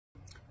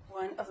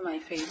One of my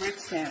favorite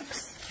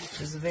snacks,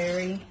 which is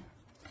very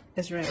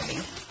Israeli,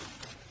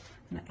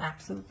 and I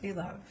absolutely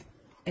love,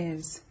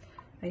 is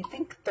I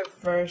think the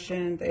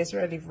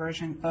Israeli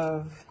version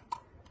of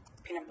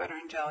peanut butter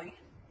and jelly.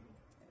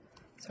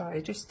 So I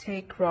just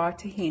take raw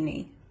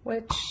tahini,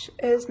 which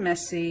is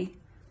messy,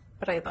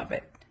 but I love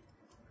it.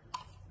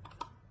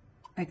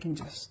 I can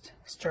just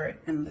stir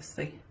it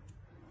endlessly.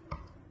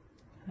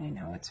 I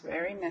know it's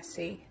very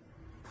messy,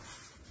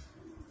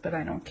 but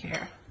I don't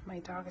care. My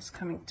dog is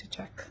coming to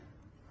check.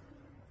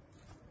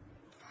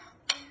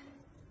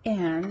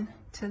 And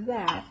to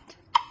that,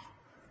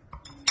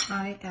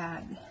 I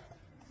add,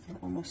 I'm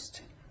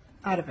almost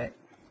out of it,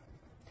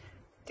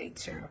 date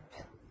syrup.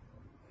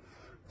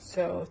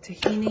 So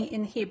tahini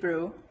in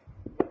Hebrew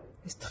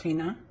is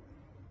trina,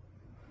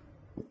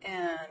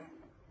 and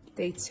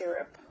date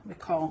syrup we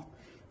call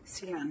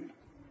sian.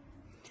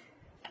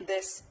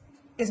 This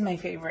is my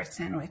favorite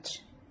sandwich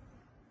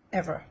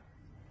ever.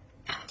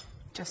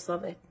 Just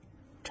love it.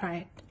 Try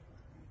it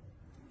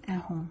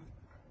at home.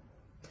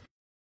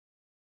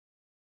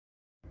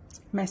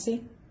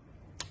 Messy,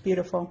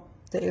 beautiful.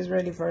 The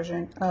Israeli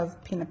version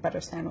of peanut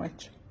butter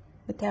sandwich.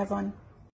 Let's have one.